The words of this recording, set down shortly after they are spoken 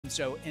And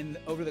so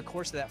over the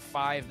course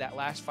of that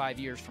last 5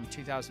 years from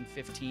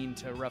 2015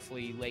 to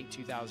roughly late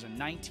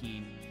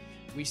 2019,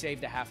 we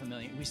saved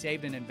 $500,000. We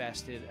saved and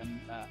invested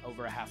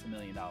over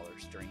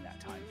 $500,000 during that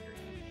time period.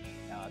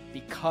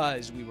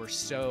 Because we were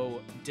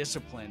so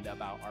disciplined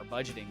about our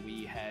budgeting,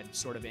 we had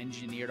sort of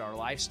engineered our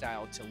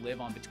lifestyle to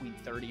live on between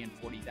 $30,000 and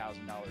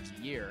 $40,000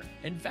 a year.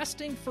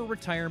 Investing for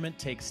retirement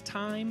takes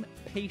time,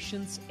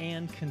 patience,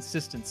 and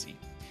consistency.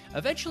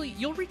 Eventually,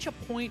 you'll reach a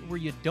point where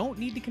you don't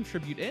need to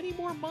contribute any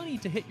more money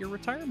to hit your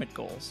retirement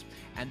goals.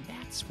 And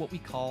that's what we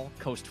call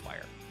Coast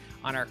Fire.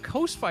 On our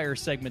Coast Fire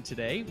segment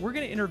today, we're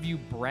going to interview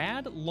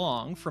Brad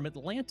Long from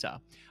Atlanta.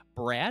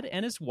 Brad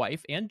and his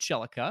wife,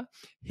 Angelica,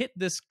 hit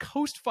this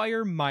Coast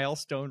Fire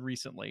milestone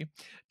recently.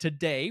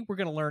 Today, we're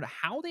going to learn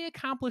how they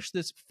accomplished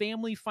this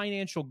family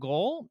financial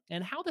goal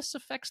and how this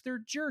affects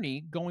their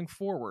journey going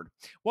forward.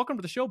 Welcome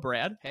to the show,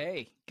 Brad.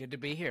 Hey, good to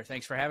be here.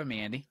 Thanks for having me,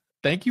 Andy.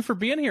 Thank you for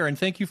being here, and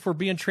thank you for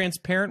being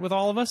transparent with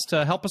all of us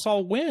to help us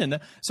all win.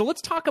 So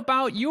let's talk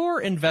about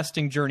your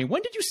investing journey.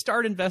 When did you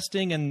start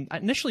investing, and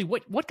initially,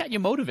 what got you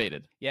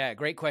motivated? Yeah,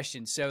 great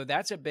question. So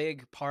that's a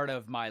big part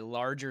of my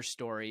larger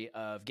story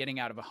of getting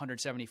out of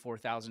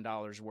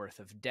 $174,000 worth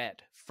of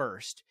debt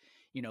first,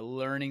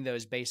 learning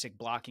those basic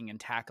blocking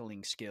and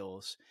tackling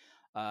skills.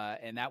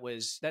 And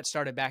that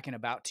started back in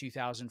about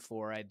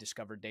 2004. I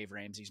discovered Dave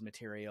Ramsey's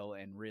material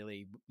and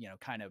really,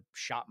 kind of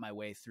shot my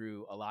way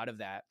through a lot of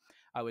that.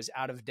 I was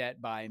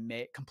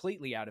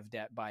completely out of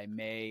debt by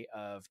May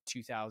of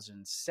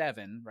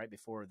 2007, right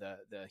before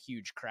the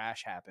huge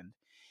crash happened.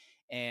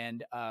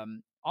 And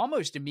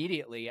almost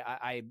immediately,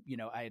 I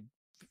had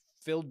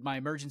filled my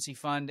emergency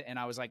fund, and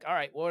I was like, all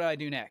right, what do I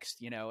do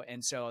next?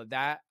 And so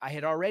that I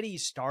had already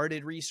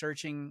started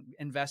researching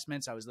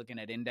investments. I was looking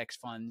at index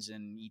funds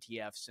and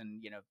ETFs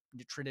and,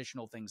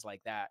 traditional things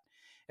like that.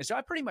 And so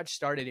I pretty much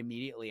started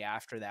immediately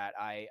after that.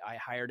 I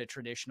hired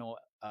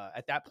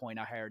at that point,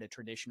 I hired a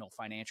traditional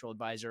financial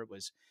advisor. It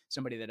was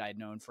somebody that I'd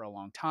known for a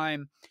long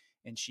time.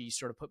 And she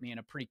sort of put me in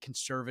a pretty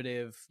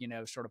conservative,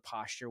 sort of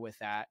posture with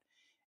that.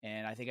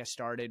 And I think I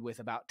started with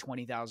about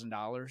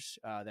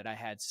 $20,000 that I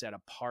had set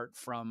apart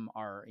from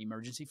our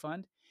emergency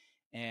fund,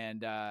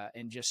 and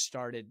just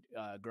started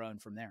growing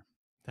from there.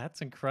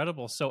 That's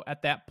incredible. So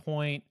at that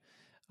point,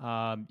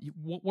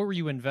 what were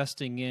you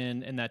investing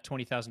in that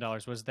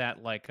 $20,000? Was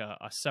that like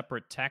a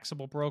separate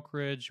taxable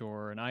brokerage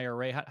or an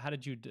IRA? How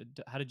did you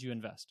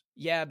invest?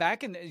 Yeah,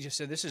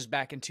 so this is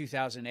back in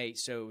 2008.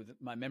 So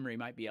my memory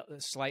might be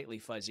slightly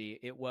fuzzy.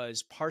 It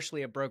was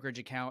partially a brokerage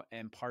account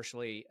and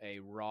partially a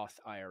Roth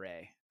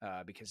IRA.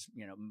 Because,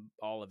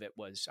 all of it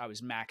I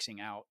was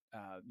maxing out,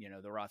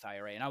 the Roth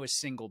IRA, and I was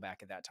single back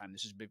at that time.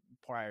 This is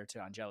prior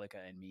to Angelica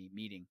and me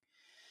meeting.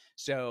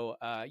 So,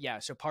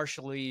 so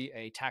partially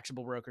a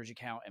taxable brokerage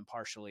account and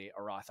partially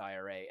a Roth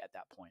IRA at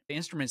that point. The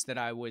instruments that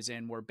I was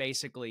in were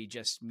basically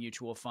just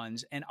mutual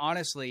funds. And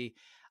honestly,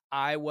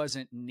 I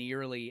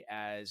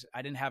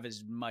didn't have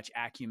as much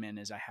acumen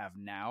as I have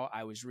now.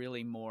 I was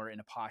really more in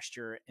a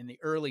posture in the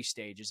early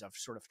stages of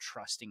sort of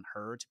trusting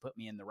her to put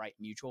me in the right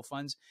mutual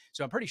funds.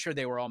 So I'm pretty sure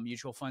they were all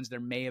mutual funds. There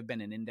may have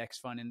been an index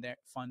fund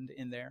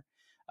in there,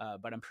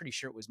 but I'm pretty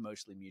sure it was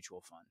mostly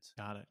mutual funds.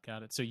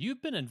 Got it. So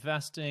you've been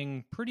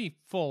investing pretty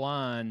full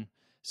on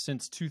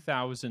since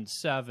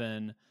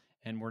 2007,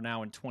 and we're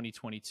now in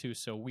 2022.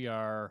 So we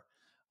are,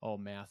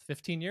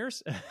 15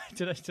 years?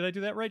 Did I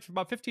do that right? For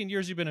about 15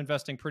 years, you've been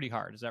investing pretty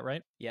hard. Is that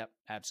right? Yep,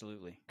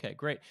 absolutely. Okay,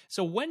 great.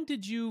 So when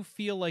did you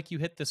feel like you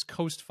hit this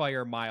Coast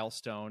Fire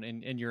milestone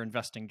in your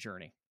investing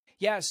journey?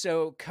 Yeah,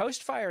 so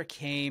Coast Fire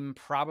came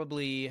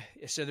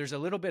so there's a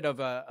little bit of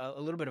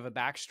a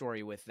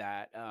backstory with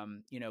that.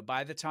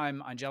 By the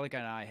time Angelica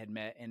and I had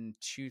met in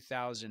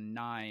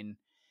 2009,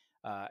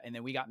 and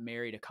then we got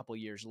married a couple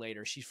years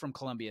later. She's from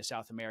Colombia,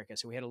 South America,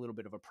 so we had a little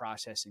bit of a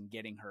process in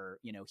getting her,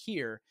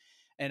 here.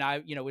 And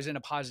I, was in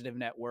a positive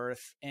net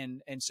worth.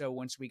 And so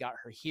once we got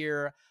her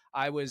here,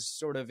 I was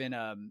sort of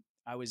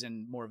I was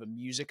in more of a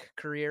music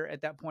career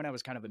at that point. I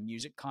was kind of a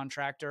music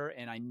contractor,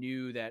 and I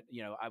knew that,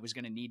 I was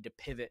going to need to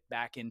pivot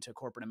back into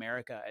corporate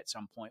America at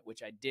some point,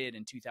 which I did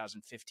in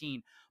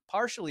 2015,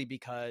 partially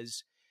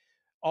because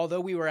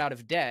although we were out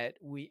of debt,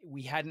 we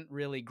hadn't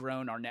really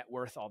grown our net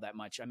worth all that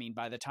much. I mean,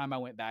 by the time I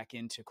went back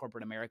into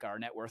corporate America, our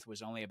net worth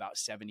was only about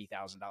 $70,000.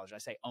 I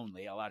say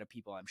only. A lot of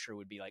people, I'm sure,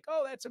 would be like,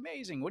 "Oh, that's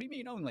amazing. What do you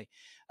mean only?"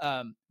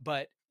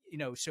 But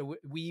so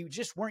we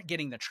just weren't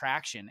getting the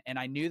traction. And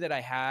I knew that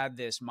I had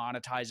this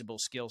monetizable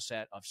skill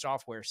set of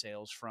software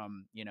sales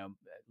from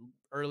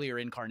earlier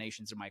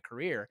incarnations of my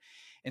career,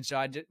 and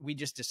so we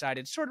just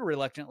decided, sort of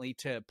reluctantly,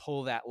 to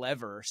pull that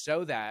lever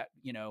so that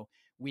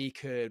we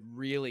could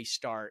really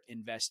start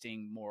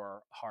investing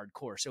more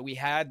hardcore. So we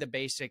had the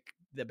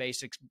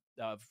basics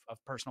of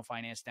personal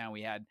finance down.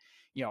 We had,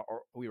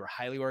 we were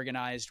highly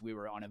organized. We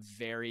were on a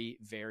very,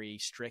 very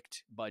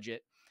strict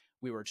budget.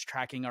 We were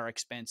tracking our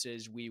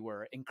expenses. We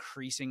were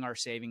increasing our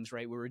savings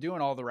rate. We were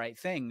doing all the right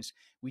things.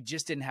 We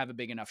just didn't have a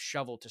big enough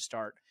shovel to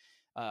start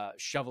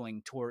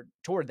shoveling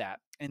toward that.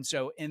 And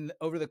so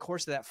over the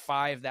course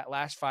of that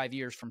last 5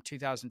 years from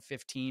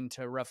 2015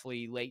 to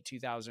roughly late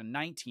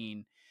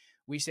 2019,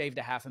 we saved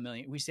a half a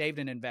million. We saved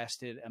and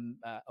invested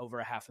over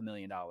a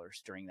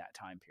 $500,000 during that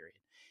time period.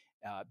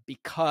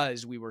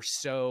 Because we were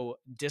so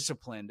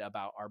disciplined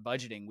about our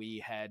budgeting,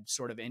 we had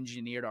sort of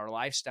engineered our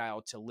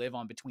lifestyle to live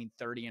on between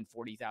 $30,000 and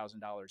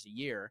 $40,000 a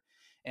year.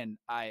 And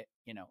I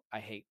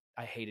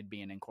hated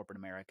being in corporate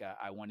America.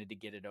 I wanted to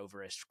get it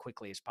over as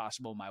quickly as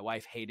possible. My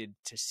wife hated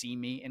to see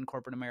me in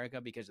corporate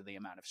America because of the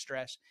amount of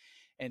stress.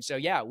 And so,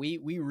 yeah, we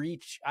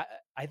reached,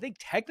 I think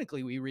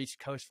technically we reached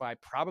Coast Fi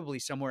probably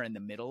somewhere in the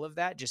middle of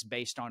that, just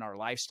based on our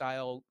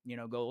lifestyle,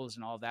 goals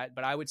and all that.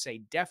 But I would say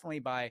definitely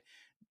by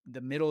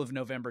the middle of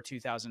November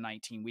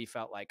 2019, we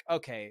felt like,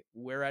 okay,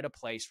 we're at a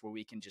place where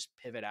we can just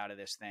pivot out of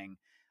this thing.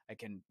 I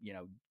can,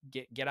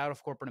 get out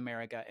of corporate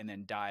America and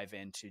then dive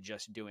into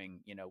just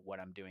doing, what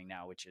I'm doing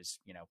now, which is,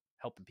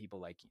 helping people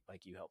like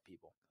you help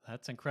people.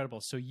 That's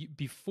incredible. So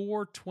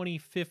before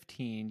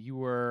 2015, you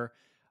were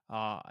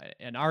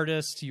an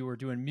artist, you were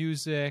doing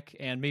music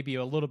and maybe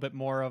a little bit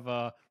more of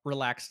a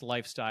relaxed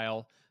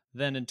lifestyle.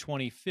 Then in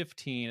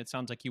 2015, it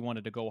sounds like you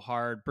wanted to go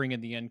hard, bring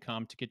in the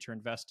income to get your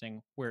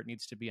investing where it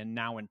needs to be. And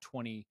now in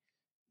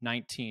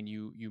 2019,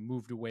 you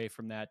moved away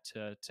from that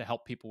to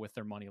help people with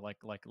their money, like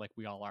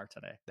we all are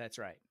today. That's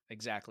right.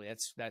 Exactly.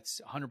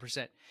 That's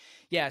 100%.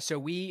 Yeah. So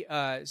we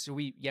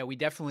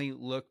definitely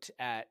looked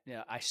at.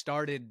 I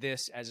started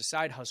this as a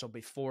side hustle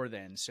before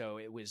then,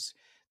 so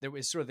there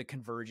was sort of the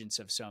convergence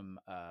of some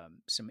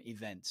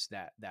events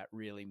that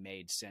really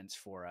made sense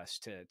for us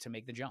to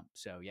make the jump.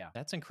 So yeah,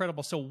 that's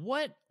incredible. So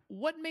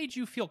what made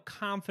you feel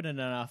confident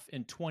enough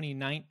in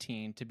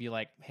 2019 to be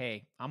like,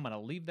 hey, I'm going to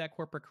leave that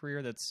corporate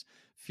career that's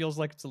feels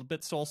like it's a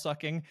bit soul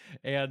sucking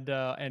and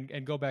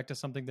go back to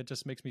something that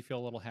just makes me feel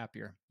a little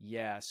happier?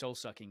 Yeah, soul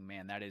sucking,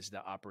 man. That is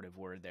the operative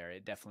word there.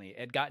 It definitely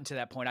had gotten to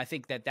that point. I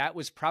think that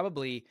was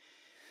probably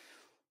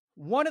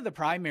one of the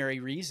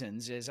primary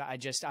reasons is I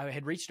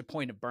had reached a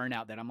point of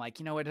burnout that I'm like,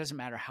 it doesn't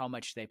matter how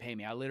much they pay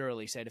me. I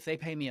literally said, if they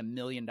pay me $1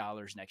 million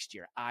next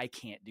year, I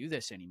can't do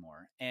this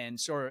anymore. And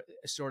sort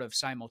of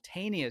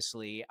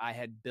simultaneously, I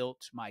had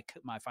built my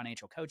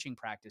financial coaching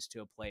practice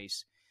to a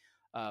place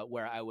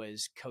where I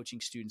was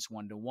coaching students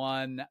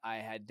one-to-one. I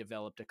had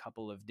developed a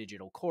couple of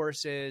digital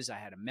courses. I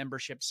had a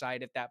membership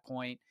site at that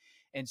point.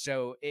 And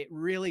so it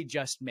really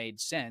just made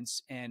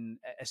sense, and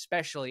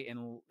especially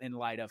in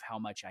light of how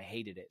much I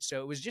hated it.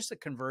 So it was just a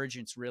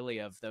convergence really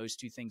of those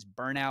two things,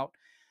 burnout.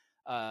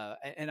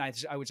 And I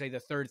would say the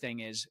third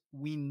thing is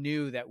we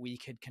knew that we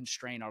could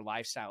constrain our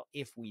lifestyle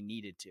if we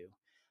needed to,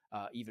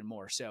 even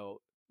more. So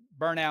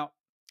burnout,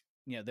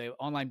 the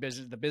online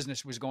business, the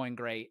business was going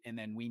great. And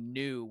then we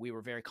knew we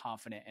were very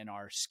confident in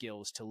our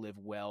skills to live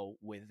well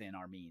within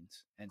our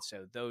means. And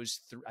so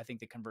I think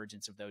the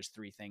convergence of those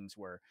three things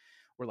were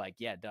like,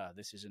 yeah, duh,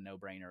 this is a no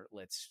brainer.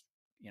 Let's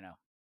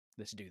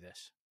do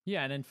this.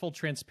 Yeah. And in full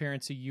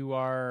transparency, you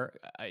are,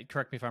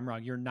 correct me if I'm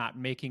wrong, you're not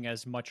making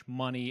as much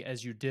money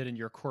as you did in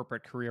your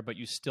corporate career, but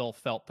you still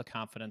felt the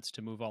confidence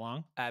to move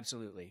along?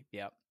 Absolutely.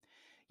 Yep.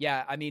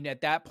 Yeah, I mean, at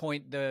that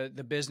point,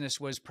 the business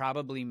was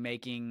probably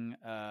making.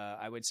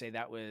 I would say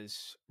that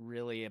was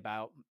really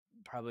about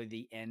probably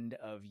the end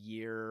of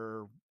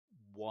year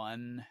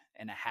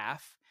 1.5,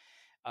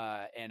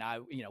 and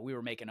we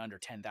were making under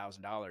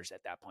 $10,000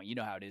 at that point. You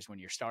know how it is when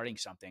you're starting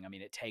something. I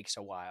mean, it takes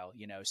a while,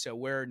 So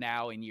we're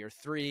now in year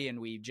 3,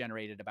 and we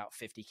generated about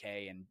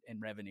 $50K in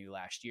revenue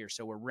last year.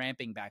 So we're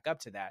ramping back up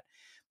to that.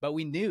 But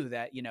we knew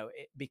that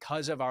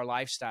because of our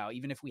lifestyle,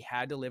 even if we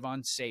had to live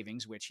on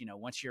savings, which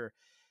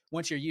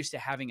once you're used to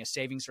having a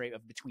savings rate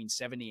of between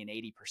 70 and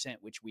 80%,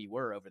 which we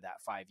were over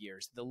that 5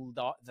 years,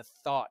 the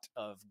thought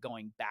of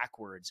going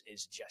backwards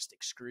is just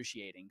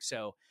excruciating.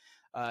 So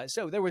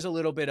there was a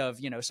little bit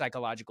of,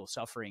 psychological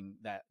suffering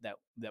that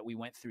we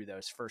went through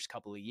those first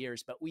couple of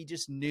years, but we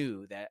just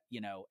knew that,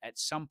 at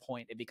some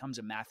point it becomes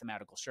a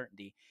mathematical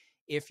certainty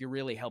if you're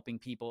really helping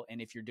people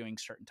and if you're doing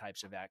certain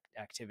types of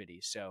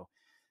activities. So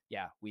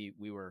yeah, we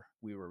were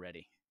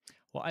ready.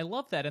 Well, I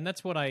love that. And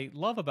that's what I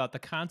love about the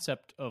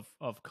concept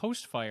of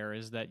Coast Fire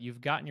is that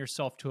you've gotten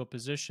yourself to a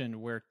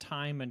position where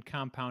time and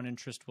compound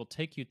interest will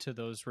take you to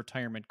those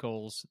retirement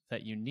goals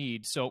that you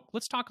need. So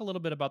let's talk a little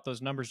bit about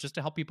those numbers just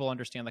to help people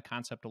understand the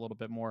concept a little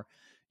bit more.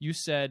 You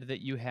said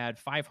that you had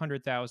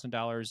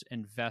 $500,000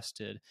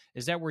 invested.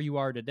 Is that where you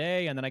are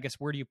today? And then I guess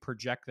where do you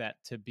project that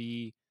to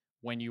be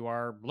when you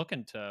are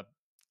looking to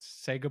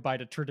say goodbye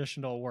to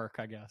traditional work,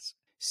 I guess?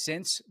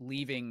 Since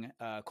leaving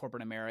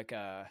corporate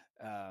America,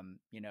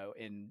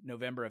 in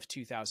November of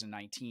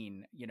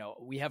 2019,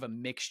 we have a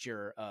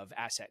mixture of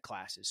asset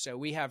classes. So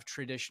we have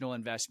traditional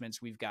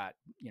investments. We've got,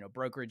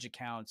 brokerage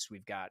accounts.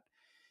 We've got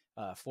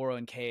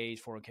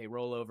 401ks, 401k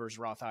rollovers,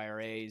 Roth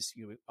IRAs,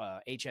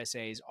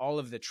 HSAs, all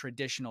of the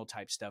traditional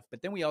type stuff.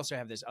 But then we also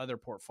have this other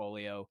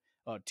portfolio,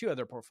 2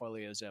 other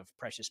portfolios of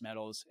precious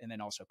metals, and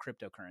then also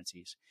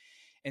cryptocurrencies.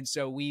 And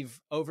so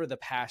we've, over the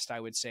past, I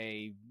would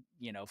say,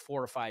 4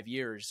 or 5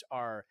 years,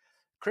 our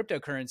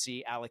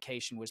cryptocurrency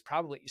allocation was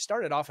probably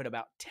started off at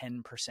about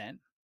 10%.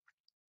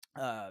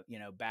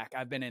 Back,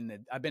 I've been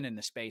in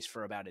the space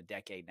for about a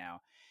decade now.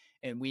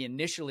 And we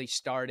initially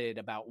started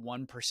about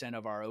 1%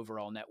 of our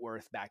overall net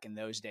worth back in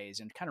those days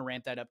and kind of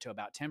ramped that up to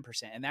about 10%.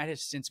 And that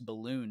has since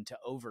ballooned to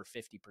over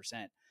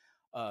 50%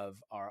 of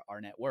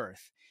our net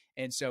worth.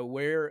 And so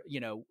we're,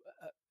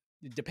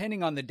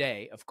 depending on the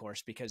day, of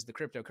course, because the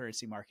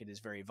cryptocurrency market is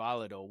very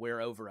volatile, we're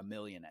over 1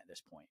 million at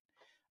this point.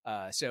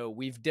 So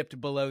we've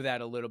dipped below that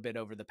a little bit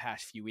over the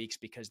past few weeks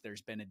because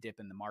there's been a dip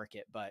in the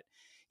market. But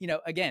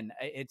again,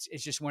 it's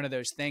just one of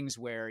those things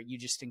where you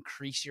just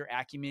increase your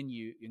acumen,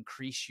 you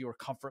increase your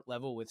comfort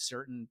level with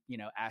certain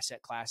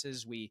asset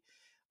classes. We,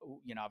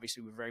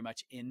 obviously we're very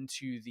much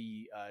into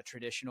the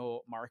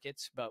traditional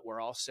markets, but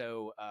we're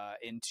also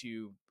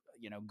into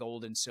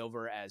gold and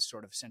silver as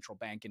sort of central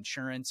bank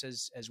insurance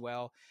as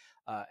well.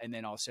 And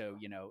then also,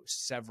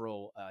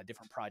 several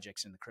different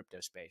projects in the crypto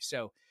space.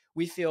 So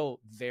we feel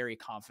very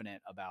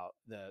confident about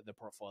the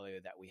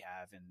portfolio that we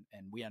have,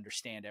 and we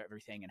understand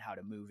everything and how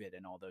to move it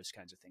and all those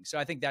kinds of things. So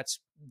I think that's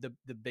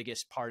the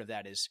biggest part of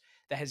that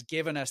has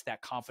given us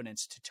that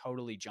confidence to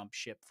totally jump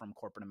ship from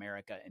corporate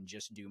America and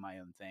just do my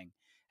own thing,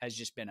 has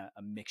just been a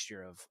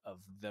mixture of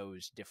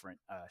those different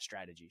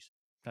strategies.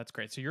 That's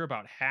great. So you're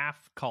about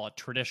half, call it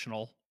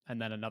traditional,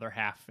 and then another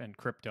half in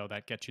crypto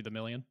that gets you the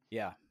million.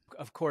 Yeah.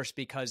 Of course,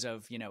 because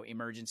of,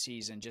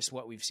 emergencies and just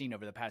what we've seen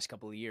over the past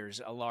couple of years,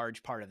 a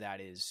large part of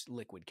that is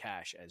liquid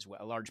cash as well.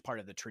 A large part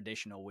of the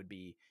traditional would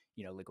be,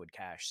 liquid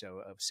cash. So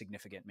a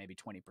significant, maybe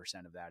 20%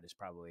 of that is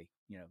probably,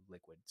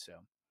 liquid. So.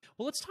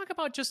 Well, let's talk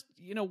about just,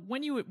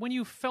 when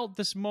you felt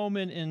this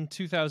moment in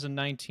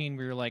 2019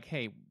 where you're like,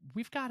 hey,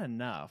 we've got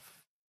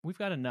enough. We've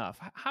got enough.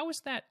 How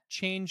has that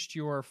changed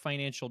your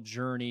financial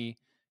journey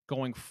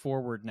going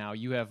forward now?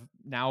 You have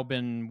now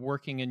been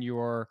working in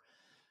your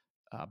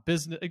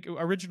business,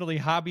 originally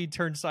hobby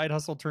turned side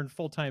hustle turned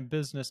full-time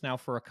business now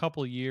for a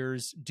couple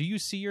years. Do you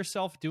see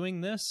yourself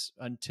doing this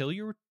until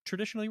you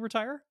traditionally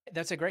retire?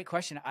 That's a great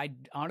question. I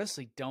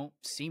honestly don't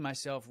see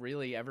myself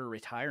really ever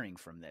retiring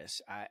from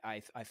this.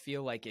 I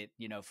feel like it,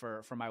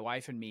 for my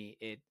wife and me,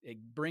 it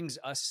brings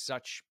us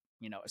such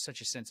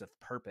a sense of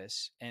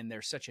purpose, and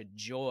there's such a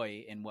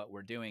joy in what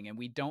we're doing. And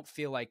we don't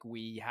feel like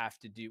we're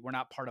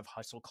not part of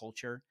hustle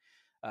culture.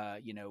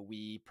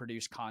 We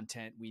produce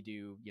content, we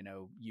do,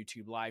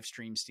 YouTube live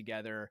streams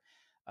together.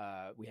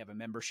 We have a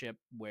membership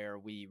where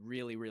we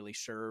really, really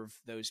serve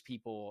those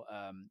people,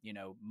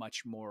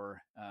 much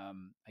more,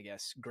 I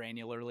guess,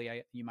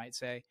 granularly, you might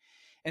say.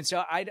 And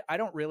so I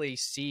don't really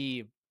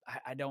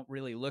I don't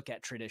really look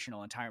at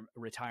traditional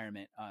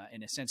retirement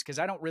in a sense, because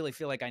I don't really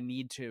feel like I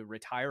need to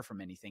retire from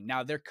anything.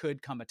 Now, there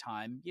could come a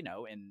time,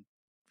 in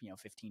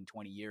 15,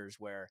 20 years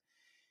where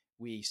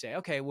we say,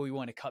 okay, well, we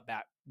want to cut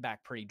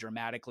back pretty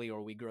dramatically,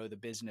 or we grow the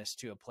business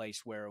to a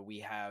place where we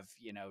have,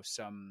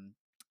 some,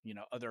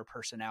 other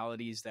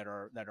personalities that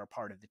are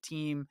part of the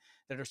team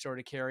that are sort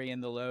of carrying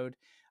the load.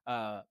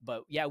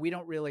 But yeah,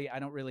 I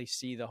don't really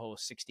see the whole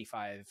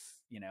 65,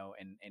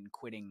 and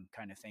quitting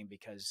kind of thing,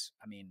 because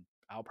I mean,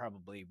 I'll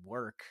probably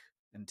work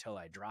until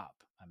I drop.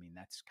 I mean,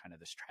 that's kind of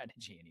the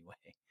strategy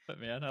anyway. But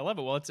man, I love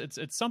it. Well,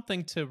 it's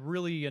something to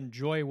really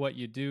enjoy what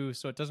you do,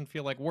 so it doesn't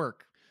feel like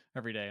work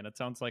every day. And it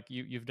sounds like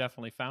you've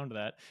definitely found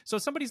that. So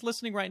somebody's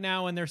listening right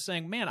now and they're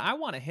saying, man, I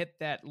want to hit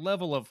that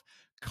level of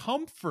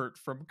comfort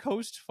from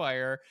Coast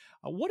Fire.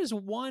 What is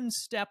one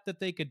step that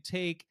they could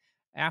take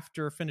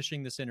after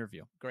finishing this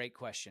interview? Great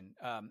question.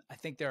 I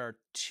think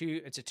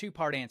it's a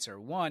two-part answer.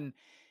 One,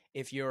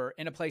 if you're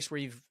in a place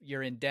where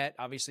you're in debt,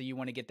 obviously you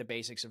want to get the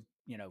basics of,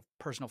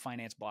 personal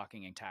finance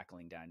blocking and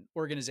tackling done,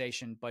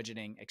 organization,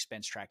 budgeting,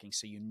 expense tracking,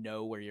 so you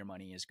know where your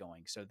money is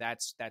going. So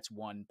that's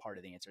one part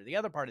of the answer. The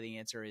other part of the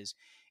answer is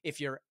if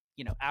you're,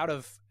 out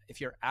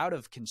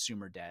of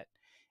consumer debt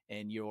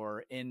and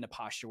you're in the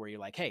posture where you're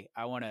like, hey,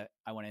 I want to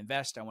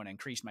invest, I want to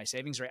increase my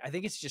savings rate. I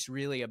think it's just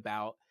really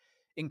about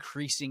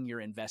increasing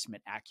your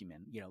investment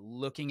acumen,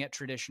 looking at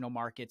traditional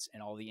markets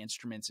and all the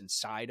instruments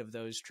inside of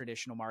those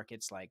traditional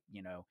markets, like,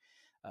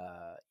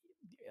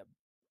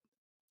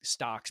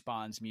 stocks,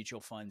 bonds,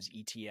 mutual funds,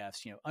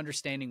 ETFs,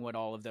 understanding what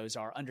all of those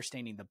are,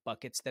 understanding the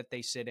buckets that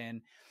they sit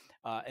in.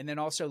 And then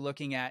also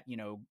looking at,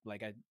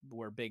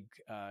 we're big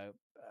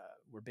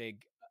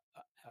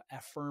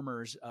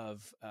affirmers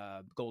of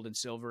gold and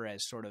silver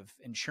as sort of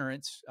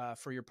insurance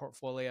for your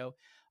portfolio,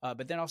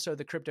 but then also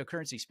the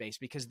cryptocurrency space,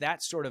 because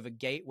that's sort of a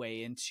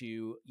gateway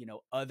into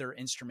other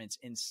instruments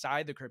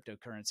inside the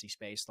cryptocurrency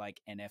space, like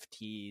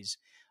NFTs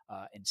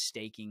and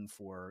staking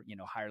for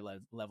higher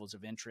levels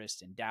of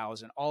interest, and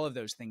DAOs and all of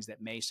those things that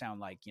may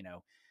sound like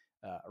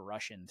a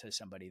Russian to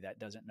somebody that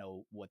doesn't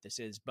know what this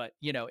is. But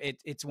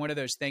it's one of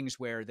those things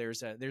where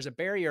there's a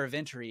barrier of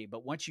entry,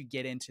 but once you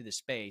get into the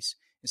space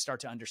and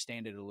start to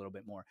understand it a little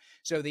bit more.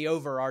 So the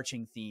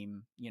overarching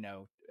theme,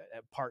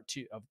 part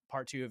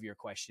two of your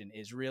question,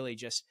 is really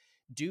just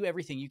do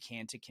everything you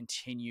can to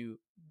continue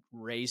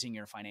raising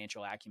your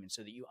financial acumen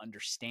so that you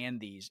understand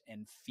these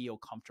and feel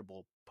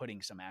comfortable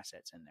putting some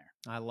assets in there.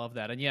 I love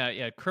that. And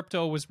yeah,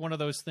 crypto was one of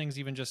those things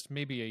even just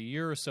maybe a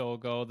year or so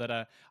ago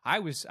that I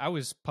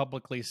was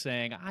publicly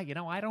saying, I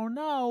don't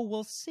know,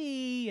 we'll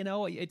see.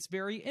 It's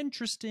very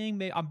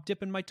interesting. I'm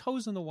dipping my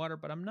toes in the water,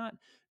 but I'm not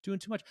doing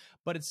too much.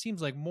 But it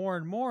seems like more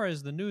and more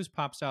as the news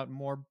pops out,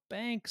 more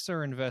banks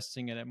are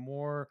investing in it,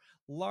 more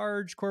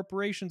large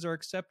corporations are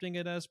accepting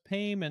it as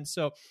payment.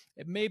 So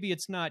maybe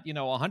it's not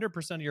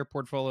 100% of your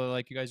portfolio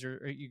like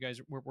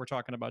we're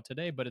talking about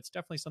today, but it's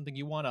definitely something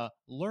you want to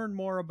learn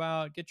more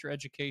about, get your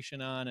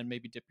education on, and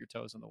maybe dip your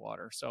toes in the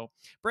water. So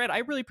Brad, I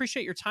really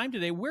appreciate your time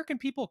today. Where can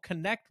people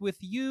connect with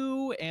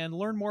you and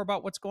learn more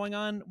about what's going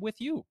on with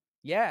you?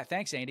 Yeah,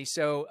 thanks, Andy.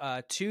 So,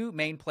 two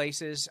main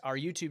places: our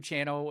YouTube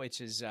channel,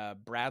 which is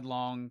Brad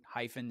Long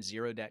hyphen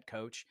Zero Debt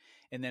Coach,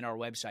 and then our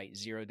website,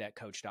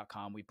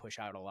 zerodebtcoach.com. We push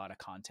out a lot of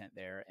content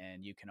there,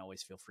 and you can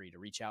always feel free to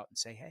reach out and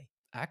say, hey.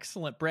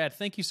 Excellent. Brad,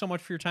 thank you so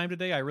much for your time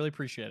today. I really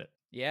appreciate it.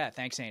 Yeah,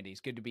 thanks, Andy. It's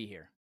good to be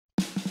here.